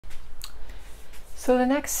So the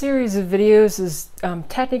next series of videos is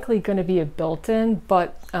technically going to be a built-in,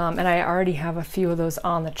 but and I already have a few of those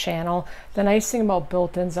on the channel. The nice thing about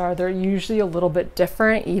built-ins are they're usually a little bit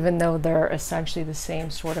different, even though they're essentially the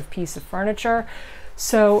same sort of piece of furniture.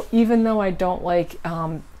 So even though I don't like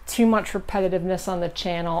too much repetitiveness on the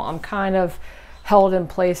channel, I'm kind of held in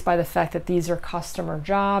place by the fact that these are customer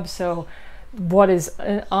jobs. So what is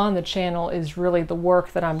on the channel is really the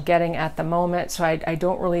work that I'm getting at the moment. So I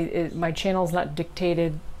don't really, my channel is not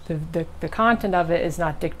dictated, the content of it is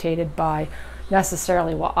not dictated by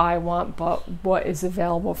necessarily what I want, but what is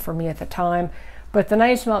available for me at the time. But the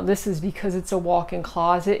nice about this is because it's a walk-in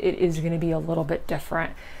closet, it is going to be a little bit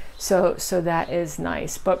different. So that is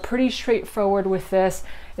nice, but pretty straightforward with this.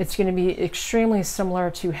 It's going to be extremely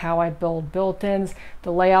similar to how I build built-ins.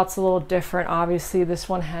 The layout's a little different. Obviously, this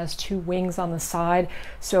one has two wings on the side,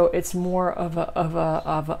 so it's more of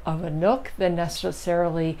a nook than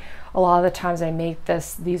necessarily. A lot of the times I make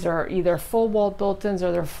these are either full wall built-ins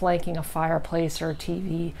or they're flanking a fireplace or a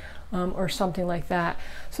TV. Or something like that.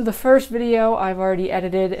 So the first video I've already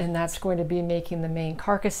edited, and that's going to be making the main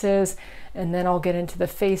carcasses, and then I'll get into the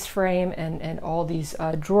face frame and all these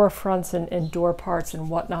drawer fronts and door parts and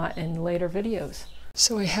whatnot in later videos.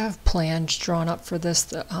 So I have plans drawn up for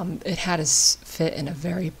this. It had to fit in a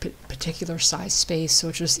very particular size space, so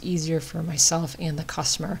it's just easier for myself and the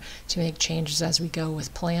customer to make changes as we go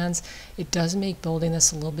with plans. It does make building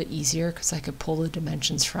this a little bit easier because I could pull the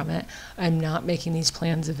dimensions from it. I'm not making these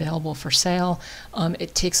plans available for sale.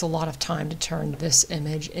 It takes a lot of time to turn this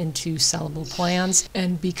image into sellable plans,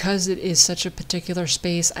 and because it is such a particular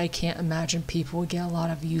space, I can't imagine people would get a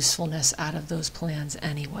lot of usefulness out of those plans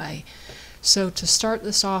anyway. So to start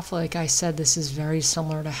this off, like I said, this is very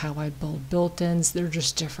similar to how I build built-ins. They're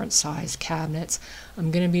just different size cabinets. I'm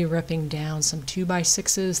going to be ripping down some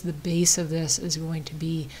 2x6s. The base of this is going to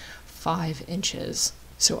be 5 inches.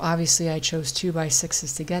 So obviously I chose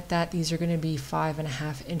 2x6s to get that. These are going to be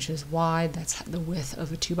 5.5 inches wide. That's the width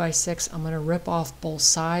of a 2x6. I'm going to rip off both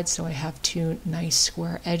sides so I have two nice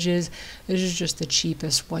square edges. This is just the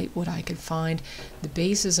cheapest white wood I could find. The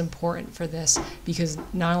base is important for this because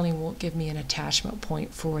not only will it give me an attachment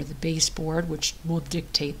point for the baseboard, which will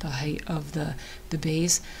dictate the height of the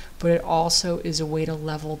base, but it also is a way to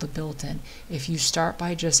level the built-in. If you start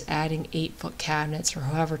by just adding 8-foot cabinets or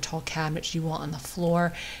however tall cabinets you want on the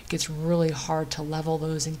floor, it gets really hard to level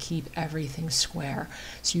those and keep everything square.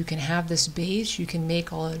 So you can have this base, you can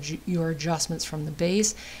make all of your adjustments from the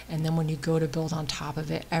base, and then when you go to build on top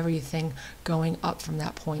of it, everything going up from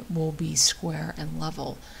that point will be square and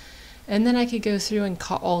level. And then I could go through and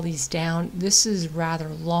cut all these down. This is rather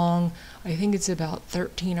long. I think it's about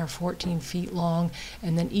 13 or 14 feet long,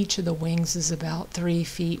 and then each of the wings is about 3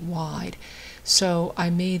 feet wide. So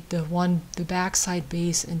I made the backside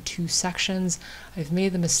base in 2 sections. I've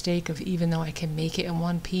made the mistake of, even though I can make it in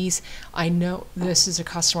one piece, I know this is a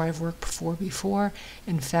customer I've worked for before.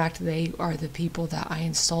 In fact, they are the people that I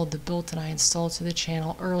installed the built-in I installed to the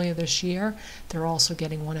channel earlier this year. They're also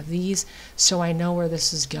getting one of these, so I know where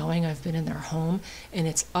this is going. I've been in their home, and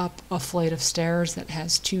it's up a flight of stairs that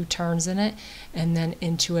has 2 turns in it, and then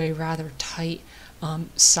into a rather tight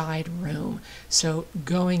side room. So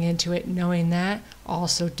going into it knowing that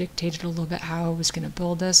also dictated a little bit how I was going to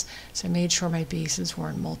build this, so I made sure my bases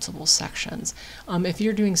were in multiple sections. If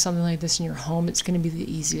you're doing something like this in your home, it's going to be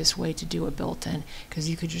the easiest way to do a built-in because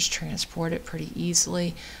you could just transport it pretty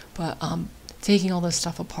easily, but taking all this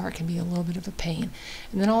stuff apart can be a little bit of a pain.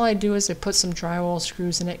 And then all I do is I put some drywall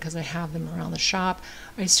screws in it because I have them around the shop.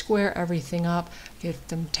 I square everything up, get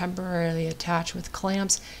them temporarily attached with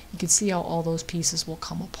clamps. You can see how all those pieces will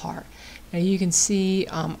come apart. Now you can see,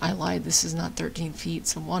 I lied, this is not 13 feet,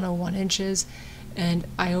 so 101 inches. And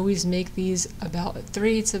I always make these about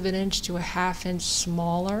 3/8 of an inch to a 1/2 inch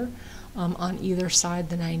smaller on either side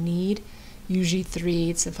than I need. Usually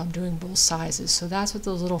 3/8 if I'm doing both sizes. So that's what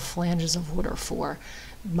those little flanges of wood are for.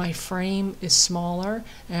 My frame is smaller,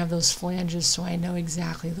 and I have those flanges so I know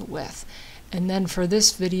exactly the width. And then for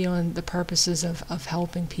this video and the purposes of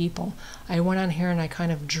helping people, I went on here and I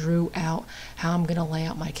kind of drew out how I'm going to lay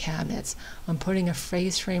out my cabinets. I'm putting a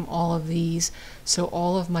face frame all of these, so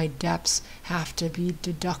all of my depths have to be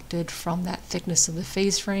deducted from that thickness of the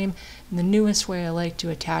face frame. And the newest way I like to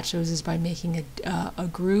attach those is by making a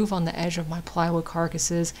groove on the edge of my plywood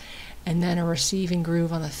carcasses and then a receiving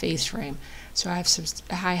groove on the face frame. So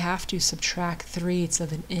I have to subtract 3/8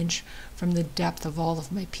 of an inch from the depth of all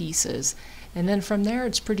of my pieces. And then from there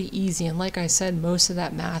it's pretty easy, and like I said, most of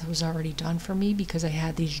that math was already done for me because I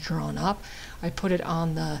had these drawn up. I put it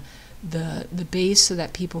on the base so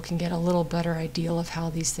that people can get a little better idea of how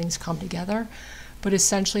these things come together. But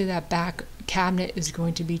essentially that back cabinet is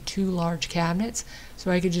going to be 2 large cabinets,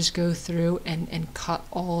 so I could just go through and cut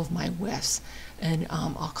all of my widths, and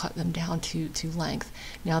I'll cut them down to length.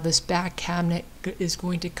 Now this back cabinet is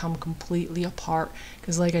going to come completely apart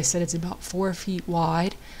because, like I said, it's about 4 feet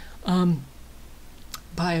wide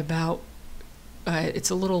by about it's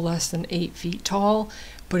a little less than 8 feet tall,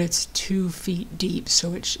 but it's 2 feet deep,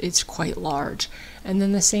 so it's quite large. And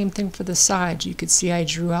then the same thing for the sides. You could see I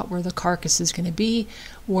drew out where the carcass is going to be,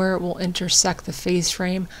 where it will intersect the face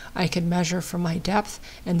frame. I could measure from my depth,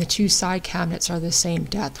 and the 2 side cabinets are the same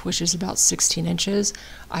depth, which is about 16 inches.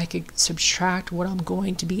 I could subtract what I'm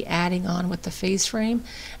going to be adding on with the face frame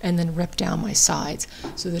and then rip down my sides.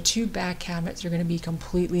 So the 2 back cabinets are going to be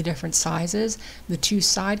completely different sizes. The 2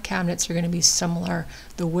 side cabinets are going to be similar.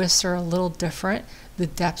 The widths are a little different. The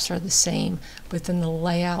depths are the same, but then the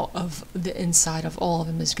layout of the inside of all of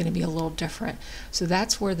them is going to be a little different. So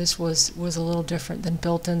that's where this was a little different than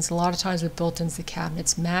built-ins. A lot of times with built-ins, the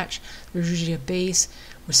cabinets match. There's usually a base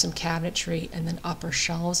with some cabinetry and then upper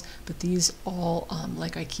shelves, but these all,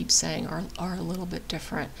 like I keep saying, are a little bit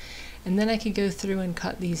different. And then I could go through and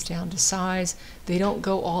cut these down to size. They don't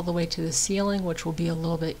go all the way to the ceiling, which will be a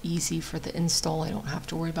little bit easy for the install. I don't have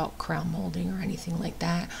to worry about crown molding or anything like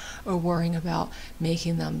that, or worrying about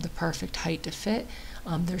making them the perfect height to fit.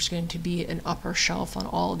 There's going to be an upper shelf on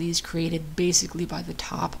all of these created basically by the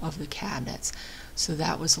top of the cabinets. So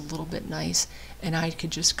that was a little bit nice, and I could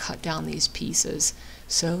just cut down these pieces.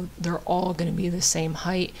 So they're all going to be the same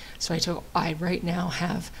height. So I right now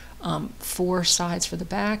have 4 sides for the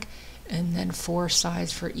back, and then 4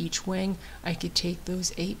 sides for each wing. I could take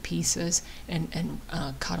those 8 pieces and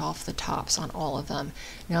cut off the tops on all of them.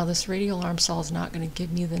 Now this radial arm saw is not going to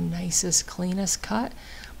give me the nicest, cleanest cut,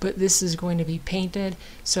 but this is going to be painted,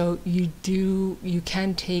 so you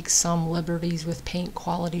can take some liberties with paint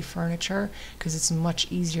quality furniture because it's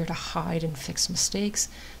much easier to hide and fix mistakes.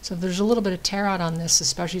 So if there's a little bit of tear out on this,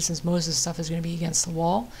 especially since most of the stuff is going to be against the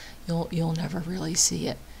wall, you'll never really see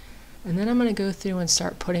it. And then I'm going to go through and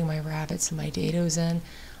start putting my rabbets and my dados in.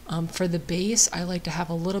 For the base, I like to have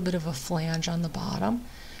a little bit of a flange on the bottom.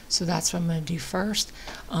 So that's what I'm going to do first.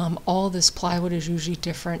 All this plywood is usually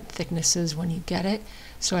different thicknesses when you get it.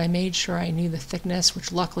 So I made sure I knew the thickness,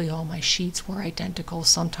 which luckily all my sheets were identical.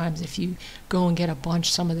 Sometimes if you go and get a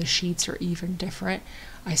bunch, some of the sheets are even different.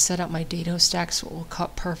 I set up my dado stack so it will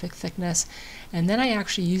cut perfect thickness. And then I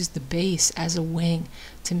actually used the base as a wing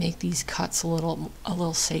to make these cuts a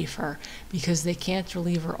little safer because they can't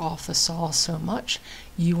lever off the saw so much.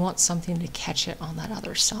 You want something to catch it on that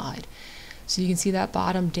other side. So you can see that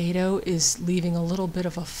bottom dado is leaving a little bit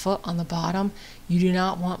of a foot on the bottom. You do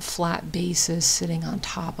not want flat bases sitting on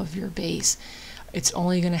top of your base. It's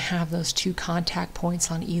only going to have those 2 contact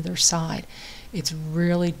points on either side. It's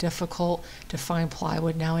really difficult to find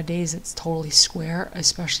plywood nowadays that's totally square,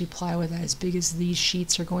 especially plywood that as big as these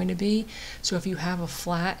sheets are going to be. So if you have a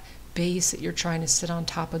flat base that you're trying to sit on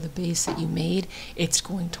top of the base that you made, it's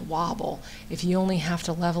going to wobble. If you only have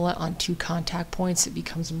to level it on 2 contact points, it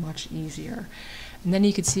becomes much easier. And then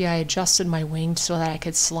you could see I adjusted my wing so that I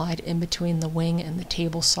could slide in between the wing and the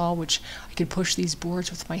table saw, which I could push these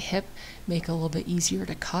boards with my hip, make it a little bit easier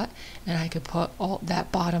to cut, and I could put all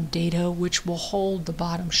that bottom dado, which will hold the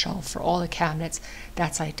bottom shelf for all the cabinets.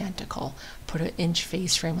 That's identical. Put an inch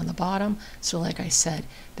face frame on the bottom, so like I said,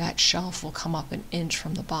 that shelf will come up an inch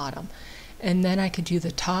from the bottom. And then I could do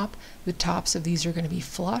the top. The tops of these are going to be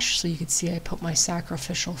flush, so you can see I put my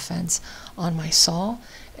sacrificial fence on my saw,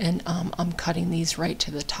 and I'm cutting these right to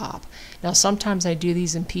the top. Now sometimes I do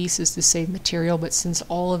these in pieces to save material, but since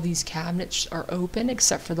all of these cabinets are open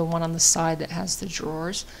except for the one on the side that has the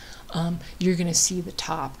drawers, you're going to see the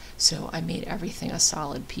top, so I made everything a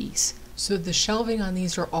solid piece. So the shelving on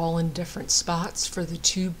these are all in different spots. For the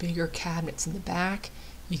 2 bigger cabinets in the back,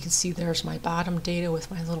 you can see there's my bottom dado with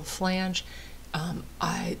my little flange.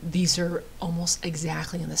 These are almost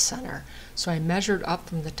exactly in the center. So I measured up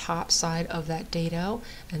from the top side of that dado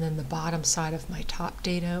and then the bottom side of my top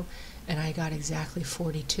dado, and I got exactly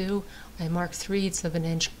 42. I marked 3/8 of an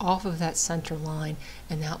inch off of that center line,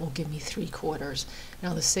 and that will give me 3/4.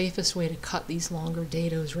 Now the safest way to cut these longer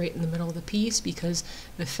dados right in the middle of the piece, because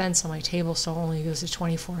the fence on my table saw only goes to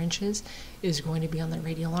 24 inches, is going to be on the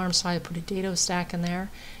radial arm side. I put a dado stack in there,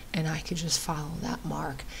 and I could just follow that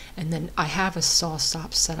mark. And then I have a saw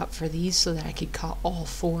stop set up for these so that I could cut all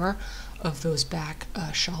 4 of those back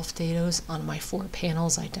shelf dados on my 4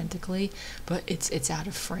 panels identically, but it's out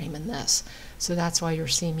of frame in this. So that's why you're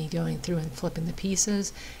seeing me going through and flipping the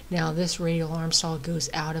pieces. Now this radial arm saw goes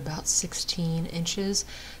out about 16 inches,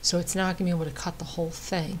 so it's not going to be able to cut the whole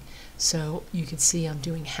thing. So you can see I'm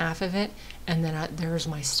doing half of it, and then there's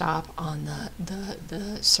my stop on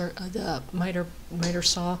the miter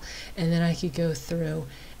saw, and then I could go through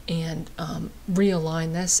and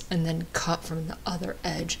realign this and then cut from the other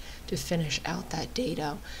edge to finish out that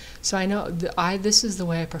dado. So I know this is the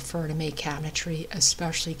way I prefer to make cabinetry,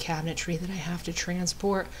 especially cabinetry that I have to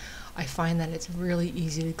transport. I find that it's really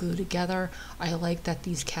easy to glue together. I like that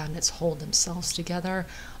these cabinets hold themselves together.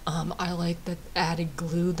 I like the added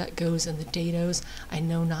glue that goes in the dados. I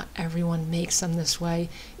know not everyone makes them this way.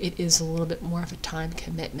 It is a little bit more of a time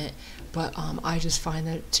commitment, but I just find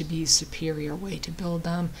that to be a superior way to build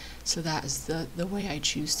them. So that is the way I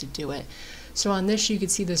choose to do it. So on this, you can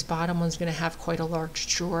see this bottom one's going to have quite a large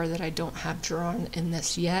drawer that I don't have drawn in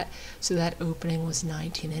this yet. So that opening was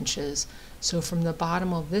 19 inches. So from the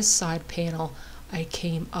bottom of this side panel, I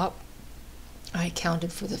came up, I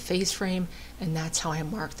counted for the face frame, and that's how I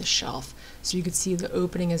marked the shelf. So you can see the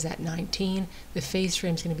opening is at 19, the face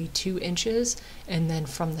frame is going to be 2 inches, and then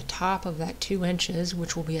from the top of that 2 inches,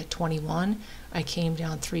 which will be at 21, I came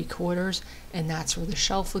down 3/4, and that's where the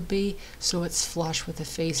shelf would be, so it's flush with the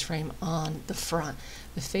face frame on the front.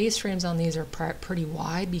 The face frames on these are pretty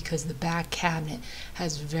wide because the back cabinet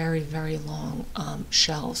has very, very long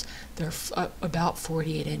shelves. They're about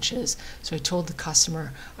 48 inches. So I told the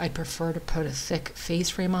customer I'd prefer to put a thick face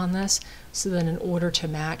frame on this, so then in order to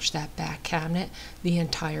match that back cabinet, the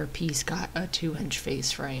entire piece got a 2-inch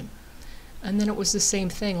face frame. And then it was the same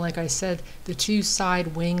thing. Like I said, the two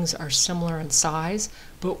side wings are similar in size,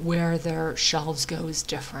 but where their shelves go is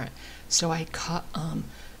different. So I cut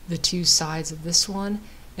the two sides of this one,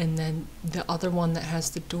 and then the other one that has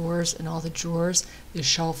the doors and all the drawers, the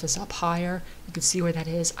shelf is up higher. You can see where that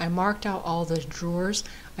is. I marked out all the drawers.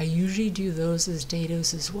 I usually do those as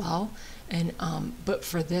dados as well. And but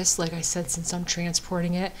for this, like I said, since I'm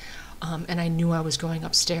transporting it, and I knew I was going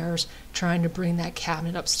upstairs, trying to bring that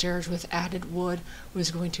cabinet upstairs with added wood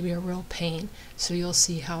was going to be a real pain. So you'll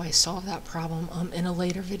see how I solve that problem in a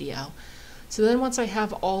later video. So then once I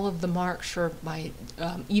have all of the marks for my,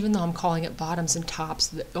 even though I'm calling it bottoms and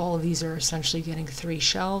tops, all of these are essentially getting 3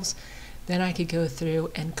 shelves, then I could go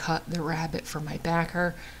through and cut the rabbet for my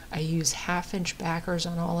backer. I use 1/2-inch backers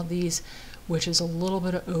on all of these, which is a little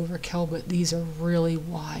bit of overkill, but these are really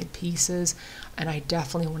wide pieces, and I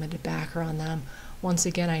definitely wanted a backer on them. Once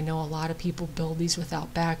again, I know a lot of people build these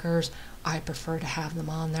without backers. I prefer to have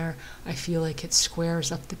them on there. I feel like it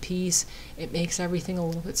squares up the piece. It makes everything a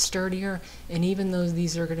little bit sturdier, and even though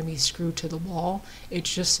these are going to be screwed to the wall, it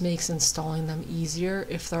just makes installing them easier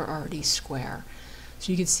if they're already square.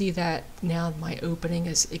 So you can see that now my opening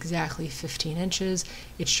is exactly 15 inches.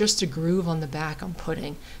 It's just a groove on the back I'm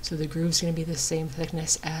putting. So the groove is going to be the same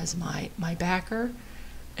thickness as my backer.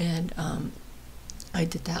 And I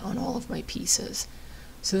did that on all of my pieces.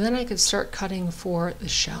 So then I could start cutting for the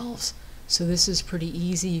shelves. So this is pretty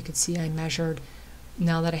easy. You can see I measured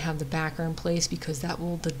now that I have the backer in place, because that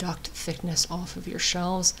will deduct thickness off of your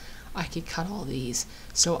shelves. I could cut all these.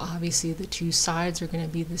 So obviously the two sides are going to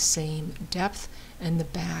be the same depth, and the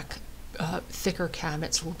back thicker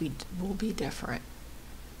cabinets will be different.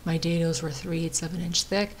 My dados were 3/8 of an inch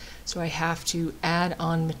thick, so I have to add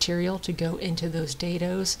on material to go into those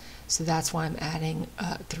dados. So that's why I'm adding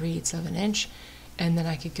 3/8 of an inch, and then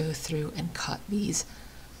I could go through and cut these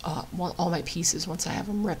all my pieces once I have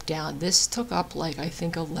them ripped down. This took up like I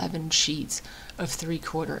think 11 sheets of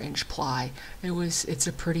 3/4 inch ply. It's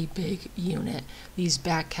a pretty big unit. These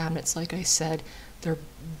back cabinets, like I said,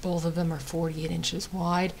 both of them are 48 inches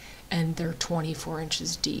wide and they're 24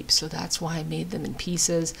 inches deep. So that's why I made them in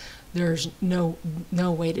pieces. There's no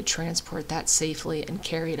way to transport that safely and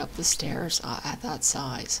carry it up the stairs at that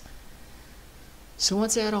size. So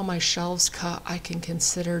once I had all my shelves cut, I can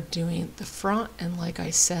consider doing the front, and like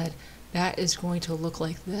I said, that is going to look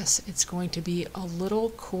like this. It's going to be a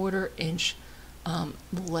little 1/4 inch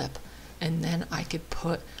lip, and then I could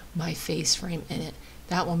put my face frame in it.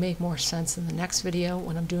 That will make more sense in the next video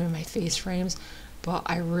when I'm doing my face frames, but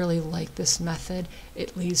I really like this method.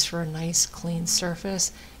 It leaves for a nice clean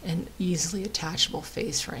surface and easily attachable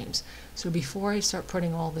face frames. So before I start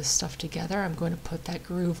putting all this stuff together, I'm going to put that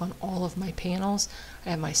groove on all of my panels.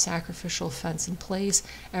 I have my sacrificial fence in place,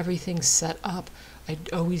 everything's set up. I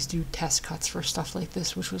always do test cuts for stuff like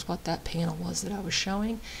this, which was what that panel was that I was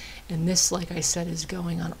showing. And this, like I said, is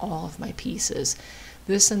going on all of my pieces.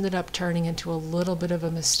 This ended up turning into a little bit of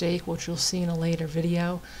a mistake, which you'll see in a later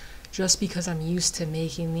video, just because I'm used to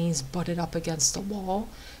making these butted up against the wall.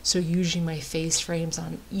 So usually my face frames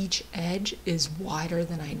on each edge is wider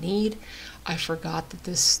than I need. I forgot that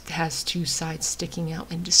this has two sides sticking out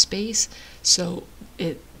into space, so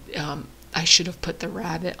I should have put the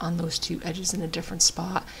rabbet on those two edges in a different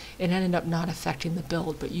spot. It ended up not affecting the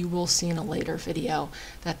build, but you will see in a later video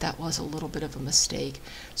that that was a little bit of a mistake.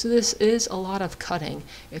 So this is a lot of cutting.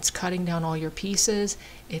 It's cutting down all your pieces,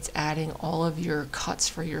 it's adding all of your cuts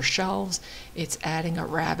for your shelves, it's adding a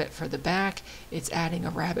rabbet for the back, it's adding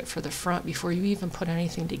a rabbet for the front before you even put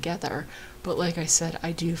anything together. But like I said,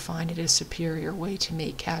 I do find it a superior way to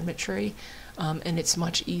make cabinetry. And it's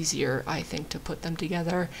much easier, I think, to put them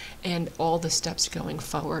together, and all the steps going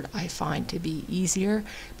forward I find to be easier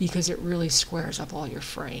because it really squares up all your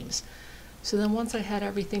frames. So then once I had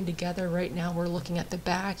everything together, right now we're looking at the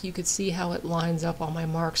back. You could see how it lines up all my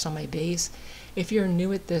marks on my base. If you're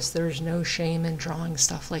new at this, there's no shame in drawing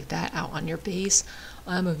stuff like that out on your base.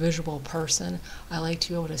 I'm a visual person. I like to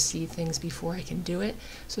be able to see things before I can do it.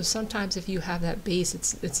 So sometimes if you have that base,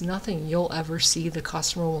 it's nothing you'll ever see. The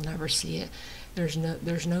customer will never see it. There's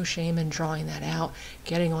no shame in drawing that out,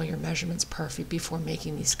 getting all your measurements perfect before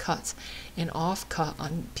making these cuts. An off cut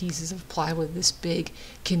on pieces of plywood this big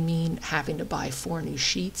can mean having to buy 4 new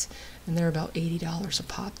sheets, and they're about $80 a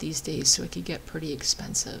pop these days, so it could get pretty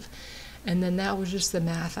expensive. And then that was just the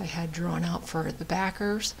math I had drawn out for the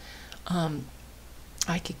backers.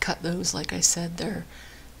 I could cut those, like I said,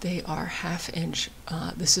 they are 1/2 inch.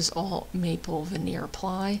 This is all maple veneer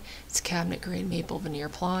ply. It's cabinet grade maple veneer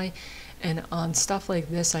ply. And on stuff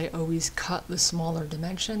like this, I always cut the smaller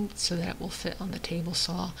dimension so that it will fit on the table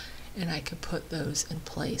saw, and I could put those in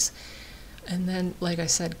place. And then, like I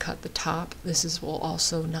said, cut the top. Will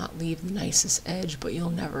also not leave the nicest edge, but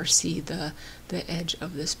you'll never see the edge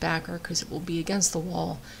of this backer because it will be against the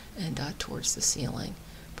wall and towards the ceiling.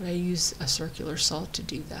 But I use a circular saw to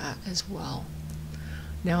do that as well.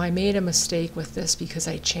 Now I made a mistake with this because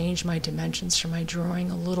I changed my dimensions for my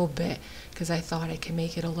drawing a little bit because I thought I could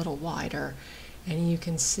make it a little wider. And you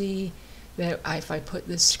can see that if I put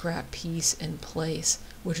this scrap piece in place,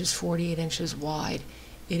 which is 48 inches wide,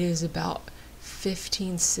 it is about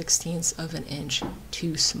 15/16 of an inch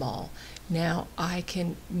too small. Now I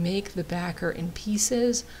can make the backer in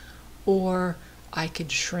pieces, or I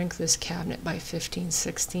could shrink this cabinet by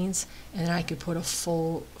 15/16 and I could put a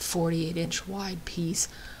full 48 inch wide piece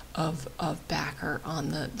of backer on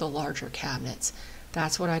the larger cabinets.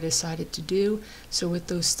 That's what I decided to do. So with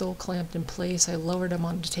those still clamped in place, I lowered them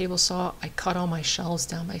on the table saw. I cut all my shelves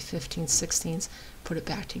down by 15/16, put it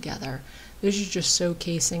back together. This is just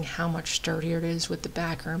showcasing how much sturdier it is with the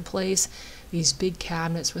backer in place. These big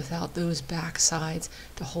cabinets without those back sides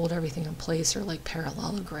to hold everything in place are like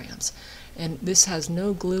parallelograms. And this has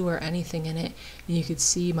no glue or anything in it. And you could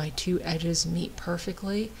see my two edges meet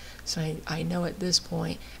perfectly. So I know at this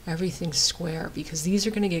point everything's square because these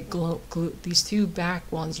are going to get glued. These two back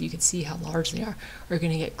ones, you can see how large they are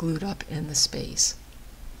going to get glued up in the space.